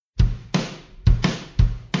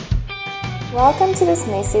Welcome to this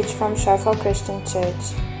message from Shofar Christian Church.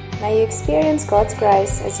 May you experience God's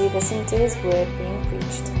grace as you listen to His word being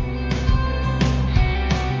preached.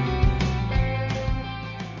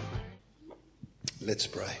 Let's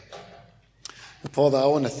pray. Father, I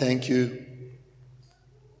want to thank you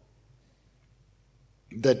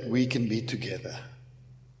that we can be together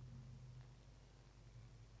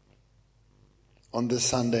on this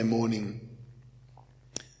Sunday morning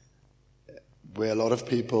where a lot of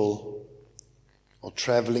people are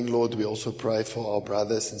traveling. Lord, we also pray for our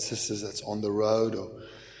brothers and sisters that's on the road or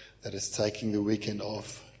that is taking the weekend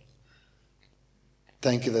off.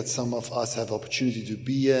 Thank you that some of us have the opportunity to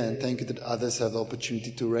be here, and thank you that others have the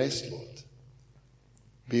opportunity to rest, Lord.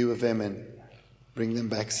 Be with them and bring them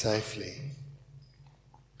back safely.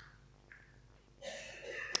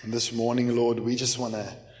 And this morning, Lord, we just want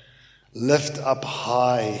to lift up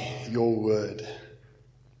high your word.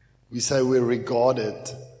 We say we regard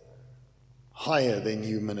it higher than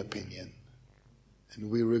human opinion,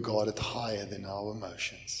 and we regard it higher than our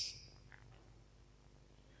emotions.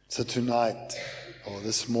 So tonight, or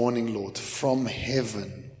this morning, Lord, from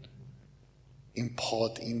heaven,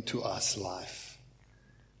 impart into us life,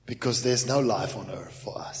 because there's no life on earth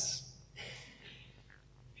for us.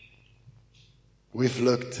 We've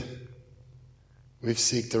looked, we've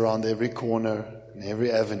seeked around every corner and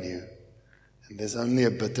every avenue, and there's only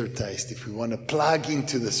a bitter taste. If we want to plug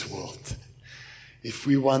into this world, if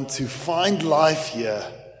we want to find life here,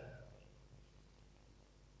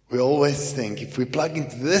 we always think if we plug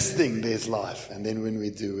into this thing, there's life. And then when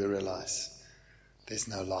we do, we realize there's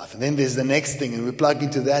no life. And then there's the next thing, and we plug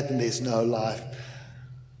into that, and there's no life.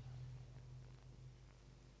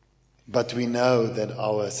 But we know that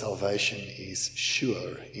our salvation is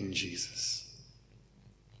sure in Jesus.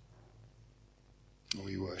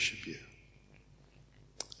 We worship you.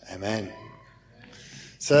 Amen.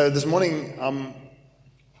 So this morning, I'm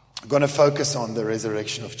going to focus on the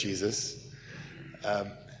resurrection of Jesus.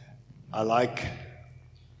 I like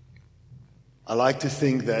to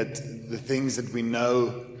think that the things that we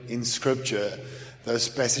know in Scripture, those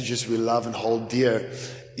passages we love and hold dear,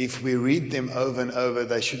 if we read them over and over,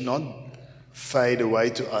 they should not fade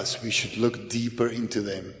away to us. We should look deeper into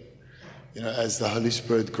them. You know, as the Holy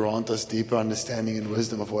Spirit grant us deeper understanding and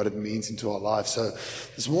wisdom of what it means into our lives. So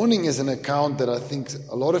this morning is an account that I think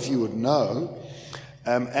a lot of you would know.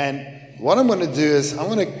 And what I'm going to do is I'm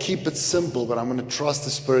going to keep it simple, but I'm going to trust the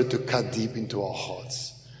Spirit to cut deep into our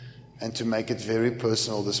hearts and to make it very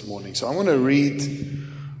personal this morning. So I'm going to read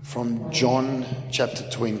from John chapter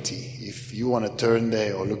 20. If you want to turn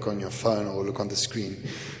there or look on your phone or look on the screen,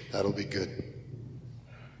 that'll be good.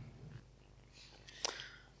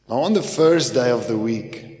 Now on the first day of the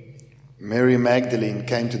week, Mary Magdalene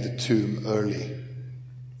came to the tomb early,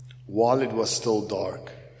 while it was still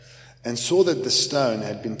dark, and saw that the stone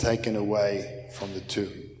had been taken away from the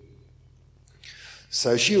tomb.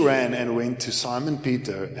 So she ran and went to Simon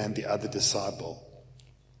Peter and the other disciple,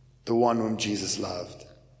 the one whom Jesus loved,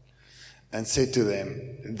 and said to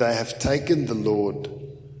them, "They have taken the Lord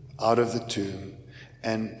out of the tomb,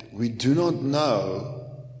 and we do not know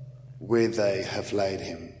where they have laid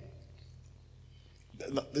him."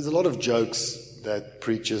 There's a lot of jokes that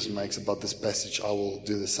preachers makes about this passage. I will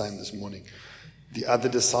do the same this morning. The other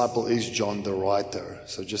disciple is John the writer,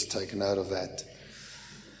 so just take note of that.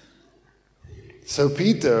 So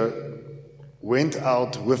Peter went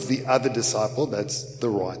out with the other disciple, that's the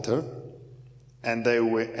writer, and they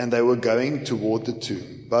were going toward the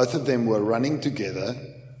tomb. Both of them were running together,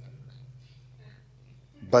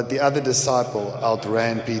 but the other disciple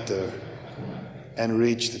outran Peter and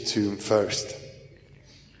reached the tomb first.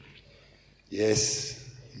 Yes,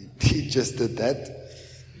 he just did that.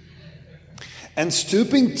 And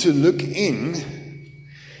stooping to look in,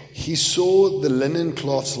 he saw the linen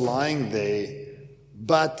cloths lying there,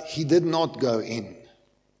 but he did not go in.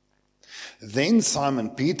 Then Simon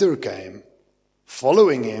Peter came,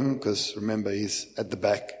 following him, because remember he's at the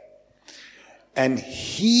back, and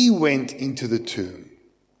he went into the tomb.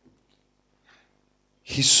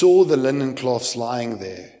 He saw the linen cloths lying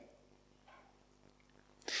there,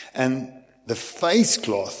 and the face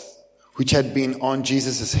cloth which had been on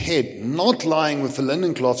Jesus' head, not lying with the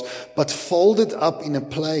linen cloths, but folded up in a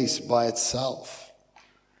place by itself.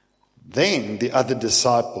 Then the other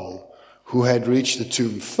disciple, who had reached the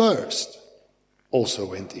tomb first, also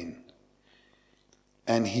went in,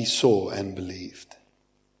 and he saw and believed.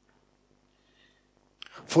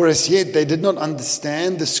 For as yet they did not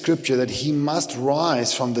understand the scripture that he must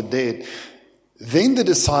rise from the dead. Then the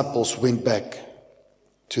disciples went back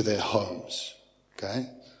to their homes. Okay?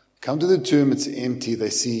 Come to the tomb, it's empty.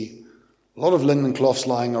 They see A lot of linen cloths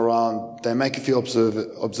lying around. They make a few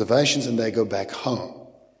observations and they go back home.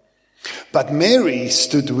 But Mary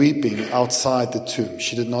stood weeping outside the tomb.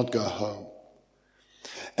 She did not go home.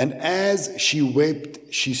 And as she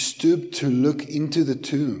wept, she stooped to look into the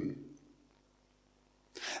tomb.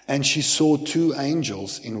 And she saw 2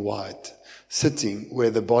 angels in white sitting where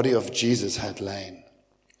the body of Jesus had lain,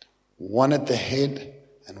 one at the head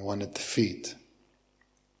and one at the feet.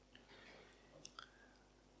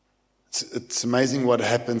 It's amazing what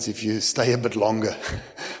happens if you stay a bit longer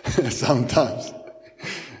sometimes.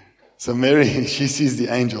 So Mary, she sees the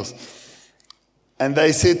angels. And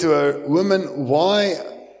they said to her, "Woman, why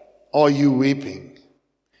are you weeping?"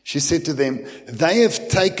 She said to them, "They have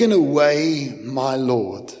taken away my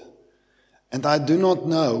Lord, and I do not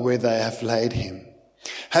know where they have laid him."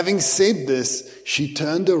 Having said this, she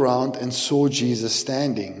turned around and saw Jesus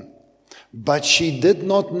standing, but she did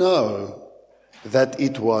not know that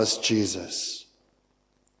it was Jesus.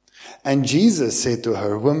 And Jesus said to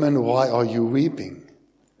her, "Woman, why are you weeping?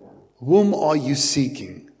 Whom are you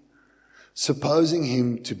seeking?" Supposing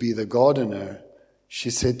him to be the gardener, she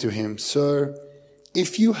said to him, "Sir,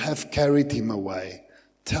 if you have carried him away,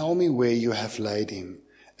 tell me where you have laid him,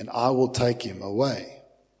 and I will take him away."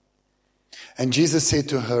 And Jesus said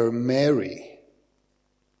to her, "Mary."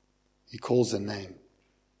 He calls her name.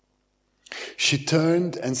 She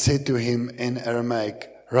turned and said to him in Aramaic,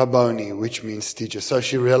 "Rabboni," which means teacher. So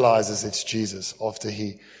she realizes it's Jesus after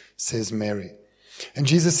he says Mary. And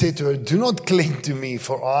Jesus said to her, "Do not cling to me,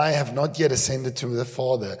 for I have not yet ascended to the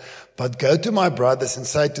Father, but go to my brothers and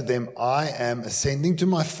say to them, I am ascending to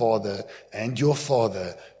my Father and your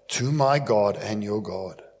Father, to my God and your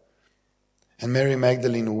God." And Mary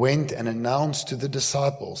Magdalene went and announced to the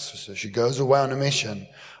disciples, so she goes away on a mission,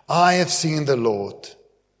 "I have seen the Lord,"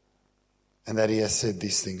 and that he has said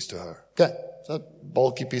these things to her. Okay, so a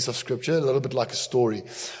bulky piece of scripture, a little bit like a story.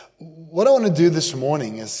 What I want to do this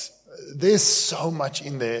morning is, there's so much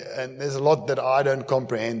in there, and there's a lot that I don't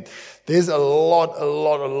comprehend. There's a lot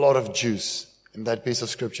of juice in that piece of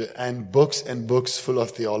scripture, and books full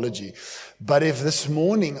of theology. But if this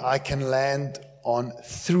morning I can land on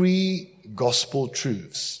 3 gospel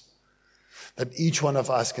truths that each one of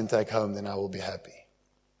us can take home, then I will be happy.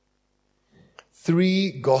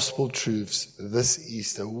 3 gospel truths this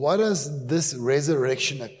Easter. What does this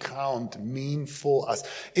resurrection account mean for us?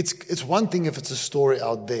 It's one thing if it's a story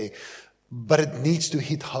out there, but it needs to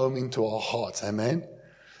hit home into our hearts. Amen?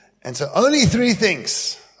 And so only 3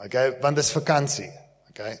 things. Okay? Want dis vakansie.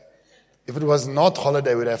 Okay? If it was not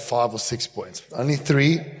holiday, we'd have 5 or 6 points. Only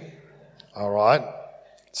 3. All right?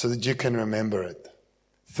 So that you can remember it.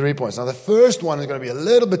 3 points. Now the first one is going to be a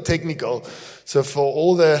little bit technical. So for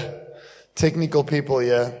all the technical people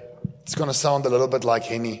here, it's going to sound a little bit like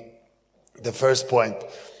Henny. The first point.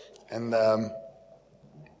 And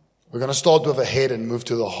we're going to start with the head and move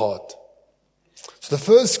to the heart. So the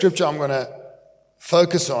first scripture I'm going to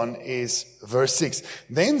focus on is verse 6.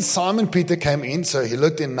 Then Simon Peter came in, so he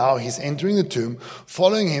looked in now, he's entering the tomb,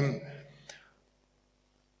 following him,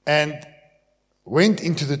 and went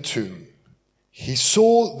into the tomb. He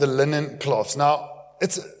saw the linen cloths. Now,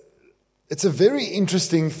 it's a very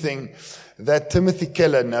interesting thing that Timothy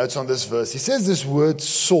Keller notes on this verse. He says this word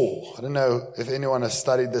saw. I don't know if anyone has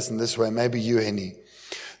studied this in this way. Maybe you, Henny.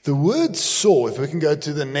 The word saw, if we can go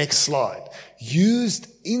to the next slide, used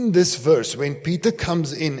in this verse when Peter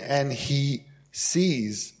comes in and he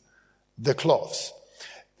sees the cloths,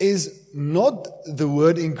 is not the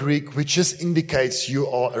word in Greek which just indicates you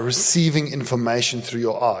are receiving information through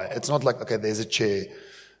your eye. It's not like, okay, there's a chair,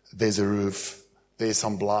 there's a roof, there's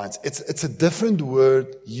some blinds. It's a different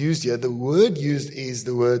word used here. The word used is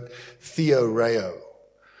the word theoreo,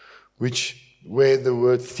 where the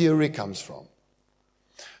word theory comes from.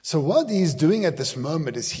 So what he's doing at this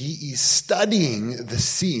moment is he is studying the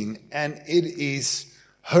scene, and it is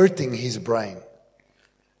hurting his brain.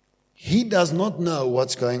 He does not know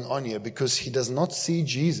what's going on here because he does not see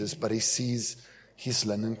Jesus, but he sees his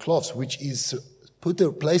linen cloths, which is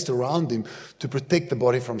placed around him to protect the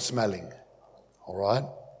body from smelling. All right?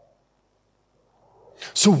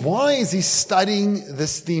 So why is he studying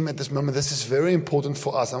this theme at this moment? This is very important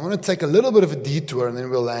for us. I'm going to take a little bit of a detour and then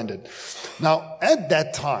we'll land it. Now, at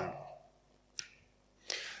that time,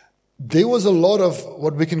 there was a lot of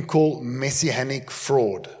what we can call messianic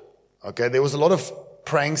fraud. Okay, there was a lot of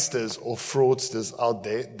pranksters or fraudsters out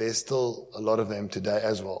there. There's still a lot of them today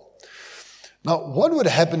as well. Now, what would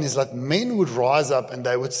happen is that men would rise up and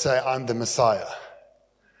they would say, I'm the Messiah.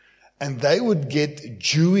 And they would get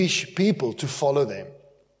Jewish people to follow them.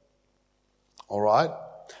 All right?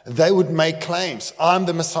 they would make claims. I'm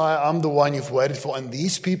the Messiah, I'm the one you've waited for. And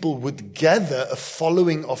these people would gather a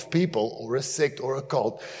following of people, or a sect or a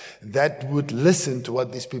cult, that would listen to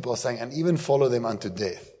what these people are saying and even follow them unto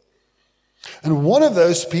death. And one of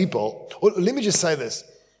those people, or let me just say this,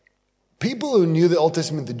 people who knew the Old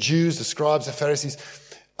Testament, the Jews, the scribes, the Pharisees,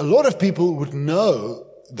 a lot of people would know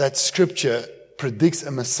that Scripture predicts a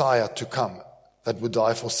Messiah to come that would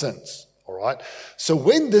die for sins. All right? So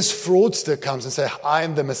when this fraudster comes and says, I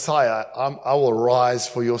am the Messiah, I will rise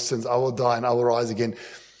for your sins, I will die and I will rise again,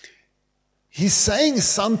 he's saying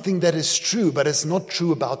something that is true, but it's not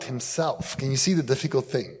true about himself. Can you see the difficult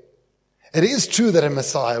thing? It is true that a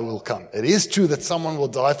Messiah will come. It is true that someone will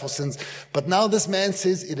die for sins. But now this man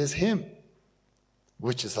says it is him,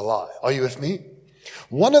 which is a lie. Are you with me?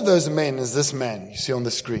 One of those men is this man you see on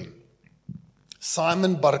the screen,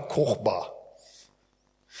 Simon Bar Kokhba.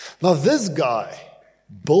 Now this guy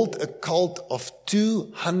built a cult of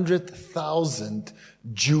 200,000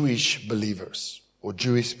 Jewish believers or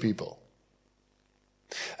Jewish people.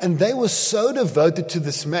 And they were so devoted to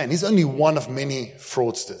this man. He's only one of many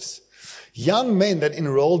fraudsters. Young men that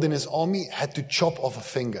enrolled in his army had to chop off a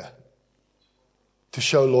finger to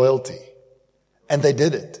show loyalty. And they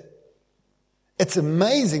did it. It's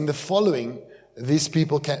amazing the following these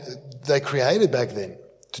people they created back then.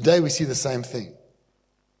 Today we see the same thing.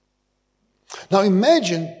 Now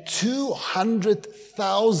imagine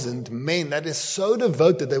 200,000 men that is so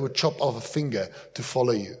devoted they would chop off a finger to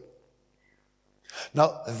follow you.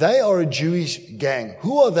 Now they are a Jewish gang.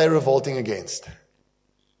 Who are they revolting against?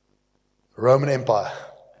 Roman Empire.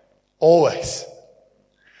 Always.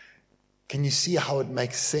 Can you see how it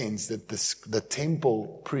makes sense that the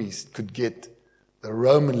temple priest could get the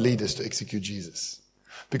Roman leaders to execute Jesus?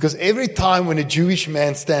 Because every time when a Jewish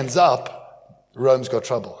man stands up, Rome's got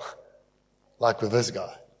trouble. Like with this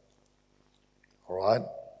guy. All right?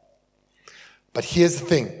 But here's the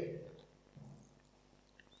thing.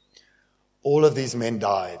 All of these men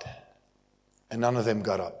died, and none of them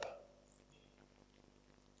got up.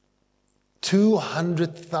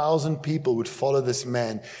 200,000 people would follow this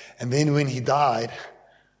man, and then when he died,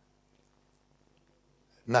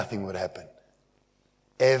 nothing would happen.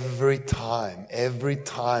 Every time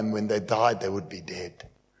when they died, they would be dead.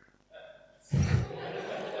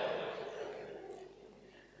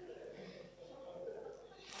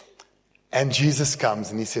 And Jesus comes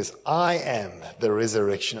and he says, I am the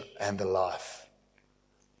resurrection and the life.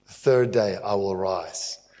 The third day I will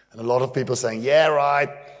rise. And a lot of people saying, yeah, right.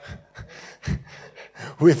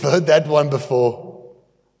 We've heard that one before.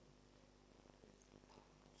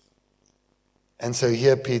 And so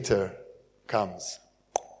here Peter comes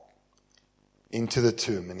into the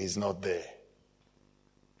tomb and he's not there.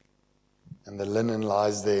 And the linen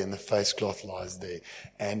lies there and the face cloth lies there.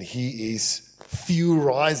 And he is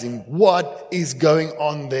theorizing what is going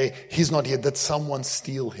on there. He's not here. Did someone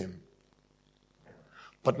steal him?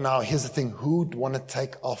 But now here's the thing. Who would want to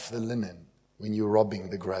take off the linen when you're robbing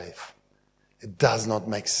the grave? It does not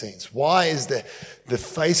make sense. Why is the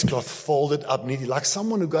face cloth folded up neatly like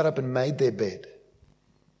someone who got up and made their bed?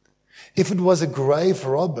 If it was a grave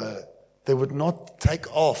robber, they would not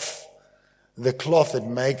take off the cloth that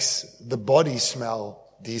makes the body smell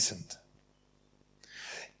decent.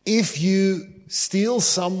 If you steal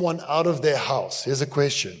someone out of their house, here's a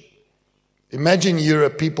question. Imagine you're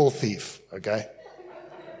a people thief, okay?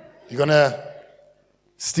 You're going to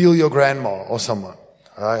steal your grandma or someone.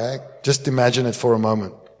 Okay? Just imagine it for a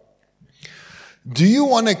moment. Do you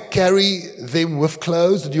want to carry them with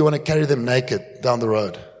clothes or do you want to carry them naked down the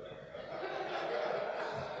road?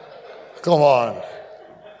 Come on.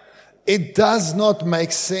 It does not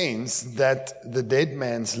make sense that the dead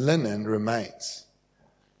man's linen remains.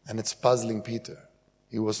 And it's puzzling Peter.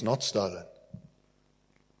 He was not stolen.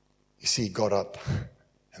 You see, he got up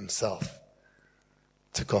himself,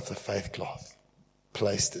 took off the faith cloth,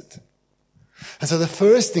 placed it. And so the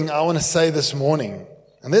first thing I want to say this morning,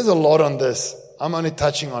 and there's a lot on this, I'm only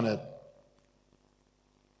touching on it,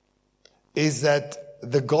 is that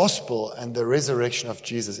the gospel and the resurrection of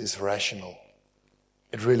Jesus is rational.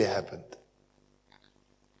 It really happened.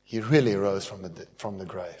 He really rose from the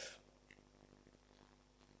grave.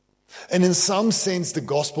 And in some sense, the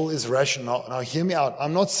gospel is rational. Now, hear me out.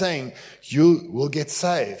 I'm not saying you will get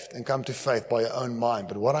saved and come to faith by your own mind.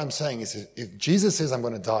 But what I'm saying is if Jesus says I'm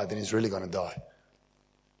going to die, then he's really going to die.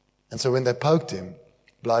 And so when they poked him,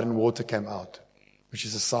 blood and water came out, which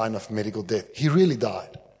is a sign of medical death. He really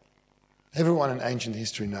died. Everyone in ancient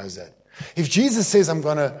history knows that. If Jesus says I'm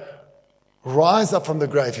going to rise up from the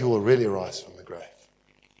grave, he will really rise from the grave.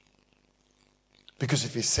 Because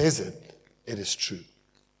if he says it, it is true.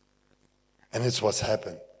 And it's what's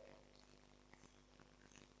happened.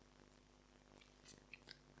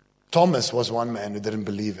 Thomas was one man who didn't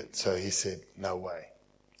believe it. So he said, no way.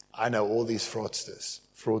 I know all these fraudsters.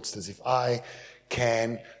 If I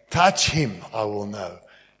can touch him, I will know.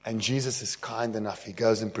 And Jesus is kind enough. He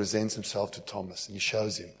goes and presents himself to Thomas and he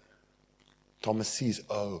shows him. Thomas sees,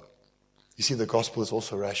 oh, you see, the gospel is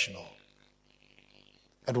also rational.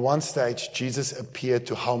 At one stage, Jesus appeared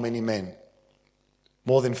to how many men?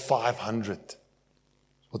 More than 500.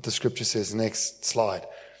 What the scripture says, next slide.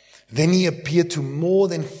 Then he appeared to more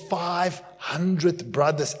than 500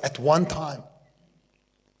 brothers at one time.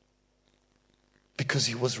 Because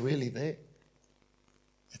he was really there.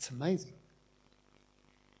 It's amazing.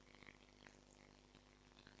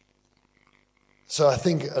 So I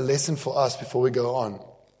think a lesson for us before we go on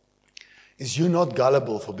is you're not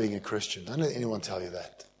gullible for being a Christian. Don't let anyone tell you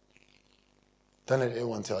that. Don't let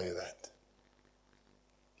anyone tell you that.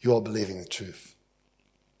 You are believing the truth.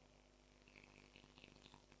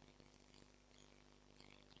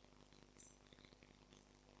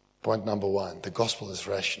 Point number one, the gospel is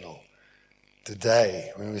rational.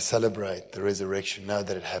 Today, when we celebrate the resurrection, know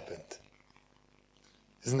that it happened.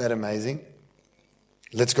 Isn't that amazing?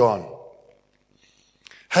 Let's go on.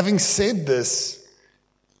 Having said this,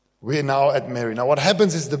 we're now at Mary. Now what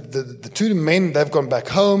happens is the two men, they've gone back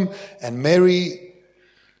home, and Mary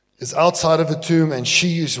is outside of the tomb, and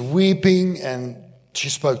she is weeping, and she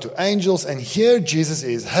spoke to angels, and here Jesus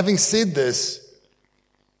is. Having said this,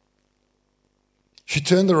 she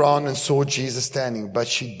turned around and saw Jesus standing, but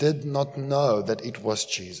she did not know that it was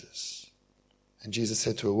Jesus. And Jesus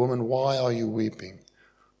said to her, woman, why are you weeping?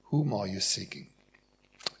 Whom are you seeking?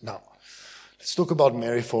 Now, let's talk about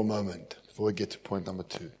Mary for a moment before we get to point number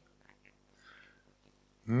 2.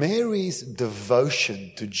 Mary's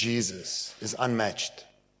devotion to Jesus is unmatched.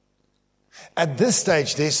 At this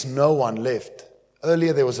stage, there's no one left.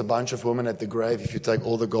 Earlier, there was a bunch of women at the grave. If you take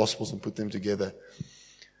all the Gospels and put them together,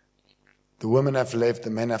 the women have left, the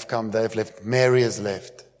men have come, they have left. Mary has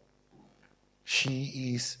left.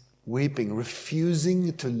 She is weeping,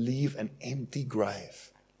 refusing to leave an empty grave.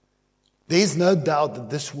 There's no doubt that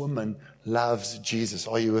this woman loves Jesus.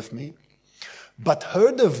 Are you with me? But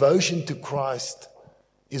her devotion to Christ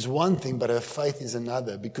is one thing, but her faith is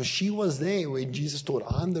another. Because she was there when Jesus taught,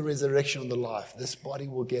 I'm the resurrection and the life. This body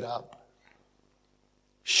will get up.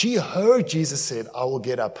 She heard Jesus said, I will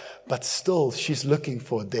get up. But still, she's looking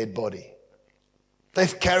for a dead body.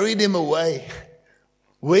 They've carried him away.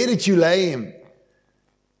 Where did you lay him?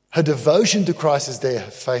 Her devotion to Christ is there.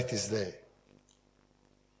 Her faith is there.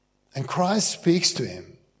 And Christ speaks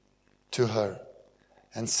to her,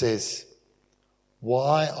 and says,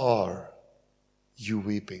 why are you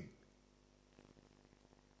weeping?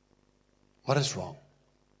 What is wrong?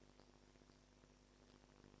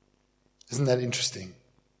 Isn't that interesting?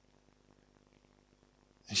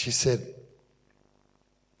 And she said,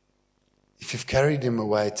 if you've carried him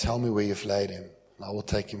away, tell me where you've laid him, and I will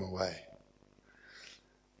take him away.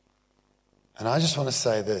 And I just want to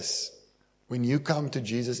say this. When you come to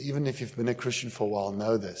Jesus, even if you've been a Christian for a while,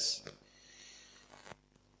 know this.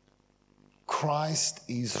 Christ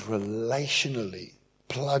is relationally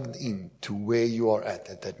plugged in to where you are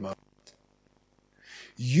at that moment.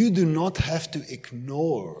 You do not have to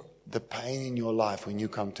ignore the pain in your life when you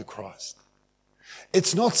come to Christ.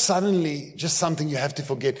 It's not suddenly just something you have to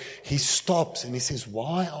forget. He stops and he says,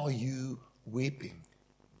 why are you weeping?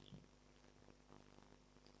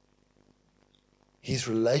 He's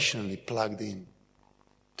relationally plugged in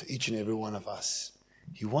to each and every one of us.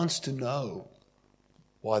 He wants to know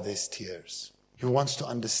why there's tears. He wants to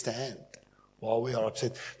understand why we are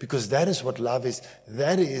upset. Because that is what love is.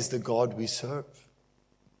 That is the God we serve.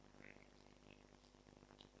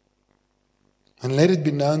 And let it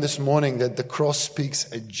be known this morning that the cross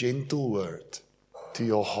speaks a gentle word to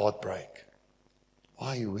your heartbreak. Why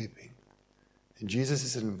are you weeping? And Jesus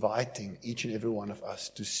is inviting each and every one of us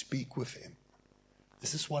to speak with him.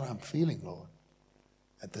 This is what I'm feeling, Lord,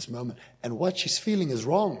 at this moment. And what she's feeling is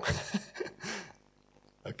wrong.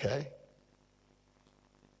 Okay?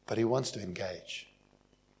 But he wants to engage.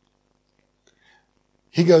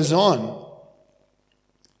 He goes on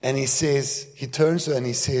and he turns to her and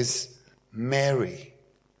he says, Mary.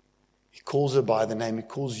 He calls her by the name. He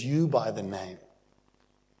calls you by the name.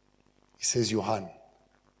 He says, Johan,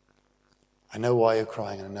 I know why you're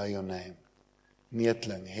crying and I know your name.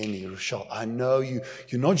 Neetling, Henny, Rochelle, I know you.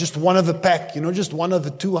 You're not just one of the pack. You're not just one of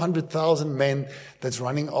the 200,000 men that's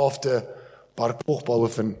running after Bar Kochba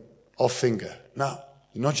with an off finger. No,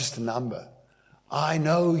 you're not just a number. I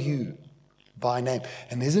know you by name.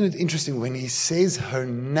 And isn't it interesting when he says her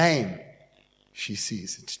name, she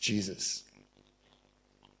sees it's Jesus.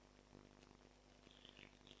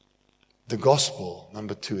 The gospel,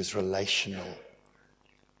 number 2, is relational.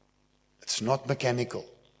 It's not mechanical.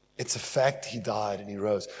 It's a fact he died and he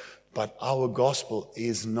rose. But our gospel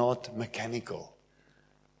is not mechanical.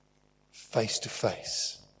 Face to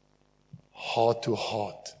face. Heart to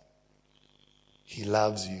heart. He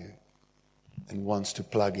loves you and wants to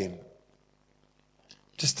plug in.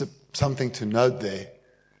 Just something to note there.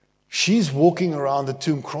 She's walking around the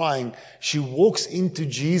tomb crying. She walks into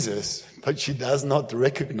Jesus, but she does not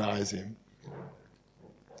recognize him.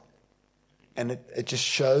 And it just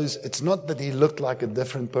shows, it's not that he looked like a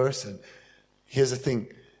different person. Here's the thing.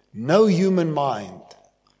 No human mind,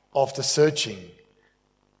 after searching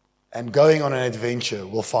and going on an adventure,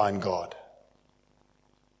 will find God.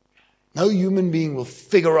 No human being will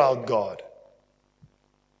figure out God.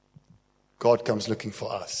 God comes looking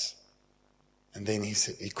for us. And then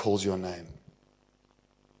he calls your name.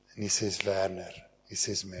 And he says, Werner. He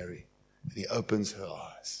says, Mary. And he opens her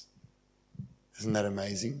eyes. Isn't that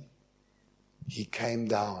amazing? He came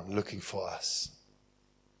down looking for us.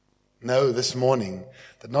 Know this morning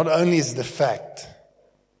that not only is the fact,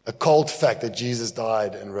 a cold fact that Jesus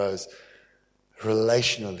died and rose,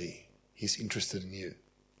 relationally, he's interested in you.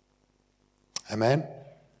 Amen?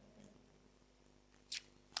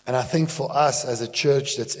 And I think for us as a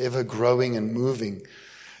church that's ever growing and moving,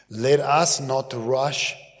 let us not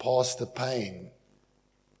rush past the pain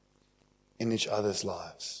in each other's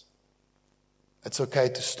lives. It's okay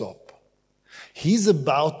to stop. He's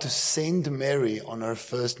about to send Mary on her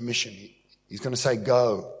first mission. He's going to say,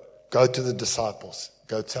 go to the disciples,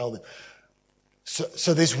 go tell them.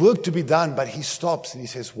 So there's work to be done, but he stops and he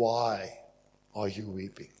says, why are you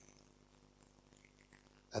weeping?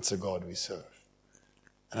 That's a God we serve.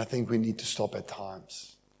 And I think we need to stop at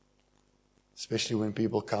times. Especially when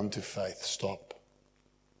people come to faith. Stop.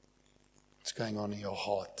 What's going on in your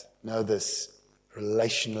heart? Know this.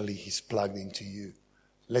 Relationally, he's plugged into you.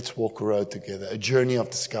 Let's walk a road together. A journey of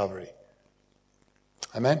discovery.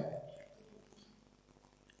 Amen?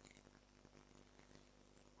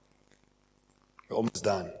 We're almost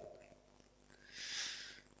done.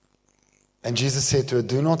 And Jesus said to her,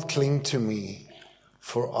 do not cling to me,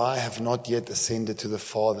 for I have not yet ascended to the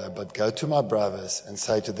Father, but go to my brothers and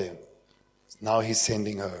say to them. Now he's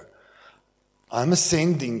sending her. I'm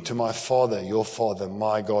ascending to my Father, your Father,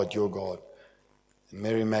 my God, your God. And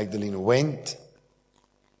Mary Magdalene went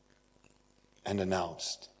and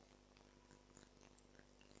announced.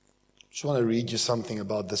 I just want to read you something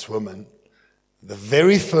about this woman. The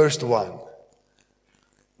very first one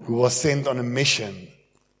who was sent on a mission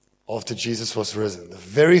after Jesus was risen. The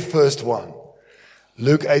very first one.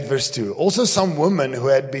 Luke 8 verse 2. Also some women who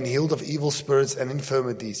had been healed of evil spirits and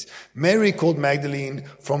infirmities. Mary called Magdalene,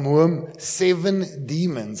 from whom 7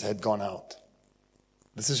 demons had gone out.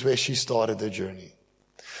 This is where she started her journey.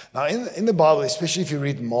 Now in the Bible, especially if you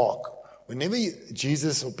read Mark, whenever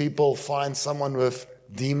Jesus or people find someone with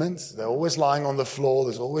demons, they're always lying on the floor,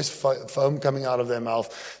 there's always foam coming out of their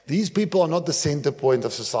mouth. These people are not the center point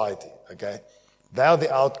of society, okay? They are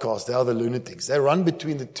the outcasts, they are the lunatics. They run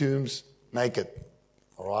between the tombs naked.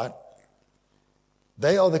 All right?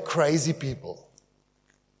 They are the crazy people.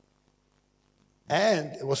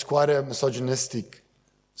 And it was quite a misogynistic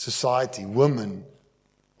society. Woman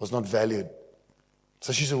was not valued.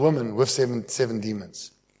 So she's a woman with seven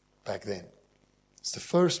demons back then. It's the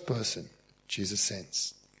first person Jesus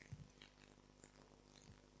sends.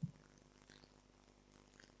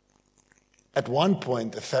 At one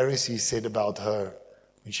point, a Pharisee said about her,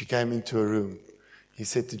 when she came into a room, he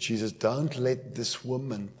said to Jesus, don't let this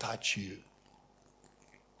woman touch you.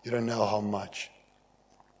 You don't know how much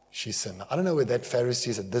she sinned. I don't know where that Pharisee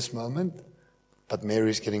is at this moment, but Mary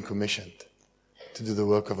is getting commissioned to do the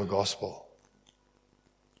work of a gospel.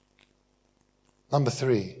 Number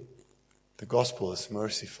 3, the gospel is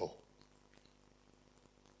merciful.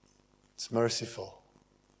 It's merciful.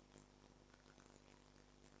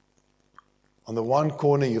 On the one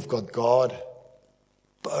corner, you've got God,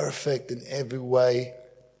 perfect in every way.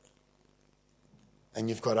 And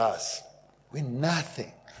you've got us. We're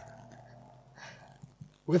nothing.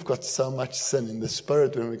 We've got so much sin in the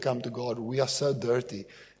spirit when we come to God. We are so dirty.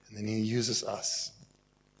 And then he uses us.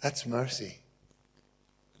 That's mercy.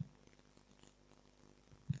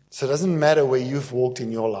 So it doesn't matter where you've walked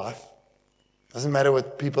in your life. It doesn't matter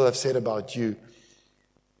what people have said about you.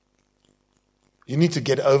 You need to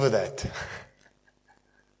get over that.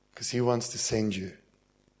 Because he wants to send you.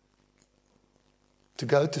 To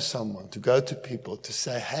go to someone, to go to people, to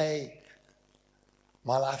say, hey,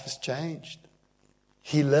 my life has changed.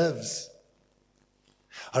 He lives.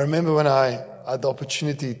 I remember when I had the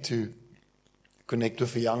opportunity to connect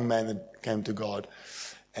with a young man that came to God.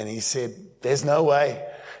 And he said, there's no way.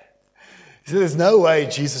 He said, there's no way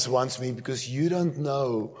Jesus wants me because you don't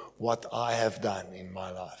know what I have done in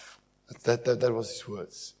my life. That was his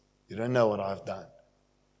words. You don't know what I've done.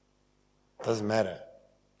 It doesn't matter.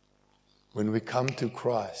 When we come to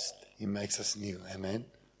Christ, he makes us new. Amen.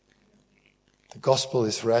 The gospel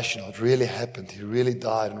is rational. It really happened. He really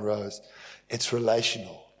died and rose. It's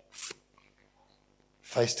relational.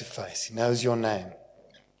 Face to face. He knows your name.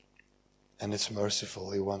 And it's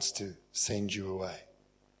merciful. He wants to send you away.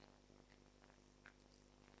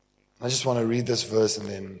 I just want to read this verse and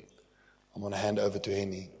then I'm going to hand over to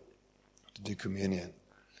Henny to do communion.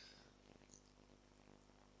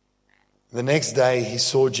 The next day he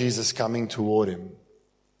saw Jesus coming toward him.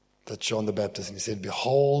 That's John the Baptist. And he said,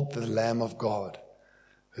 behold the Lamb of God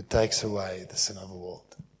who takes away the sin of the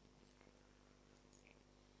world.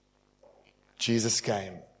 Jesus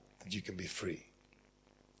came that you can be free.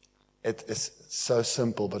 It is so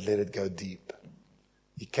simple, but let it go deep.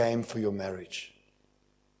 He came for your marriage.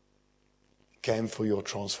 He came for your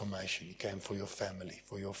transformation. He came for your family,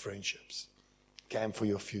 for your friendships. He came for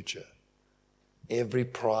your future. Every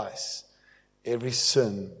price, every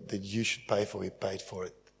sin that you should pay for, he paid for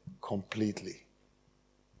it completely.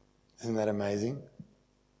 Isn't that amazing?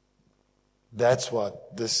 That's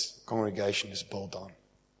what this congregation is built on.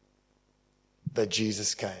 That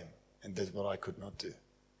Jesus came and did what I could not do.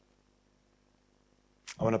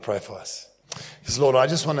 I want to pray for us. Because Lord, I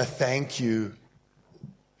just want to thank you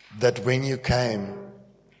that when you came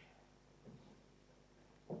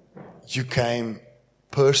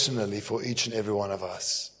personally for each and every one of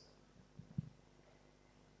us.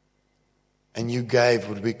 And you gave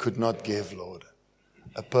what we could not give, Lord,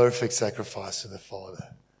 a perfect sacrifice to the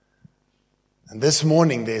Father. And this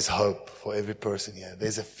morning there's hope for every person here.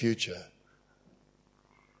 There's a future.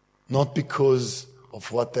 Not because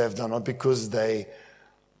of what they've done, not because they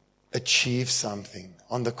achieve something.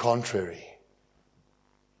 On the contrary,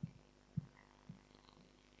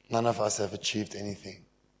 none of us have achieved anything.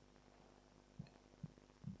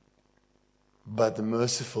 But the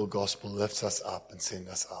merciful gospel lifts us up and sends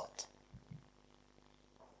us out.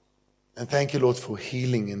 And thank you, Lord, for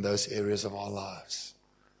healing in those areas of our lives.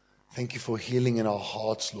 Thank you for healing in our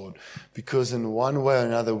hearts, Lord, because in one way or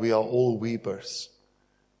another we are all weepers.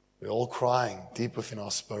 We're all crying deep within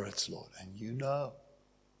our spirits, Lord, and you know.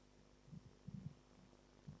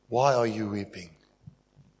 Why are you weeping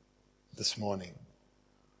this morning?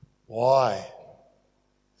 Why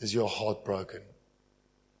is your heart broken?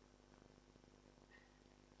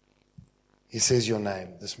 He says your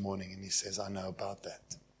name this morning and he says, I know about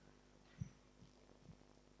that.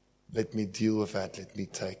 Let me deal with that. Let me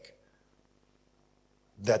take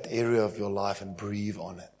that area of your life and breathe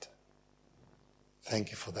on it.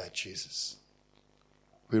 Thank you for that, Jesus.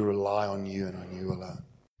 We rely on you and on you alone.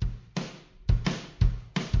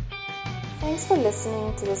 Thanks for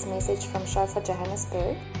listening to this message from Shofar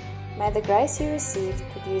Johannesburg. May the grace you received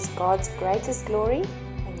produce God's greatest glory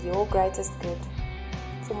and your greatest good.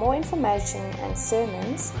 For more information and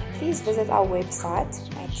sermons, please visit our website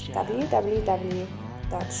at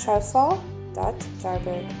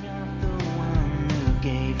www.shofar.joburg.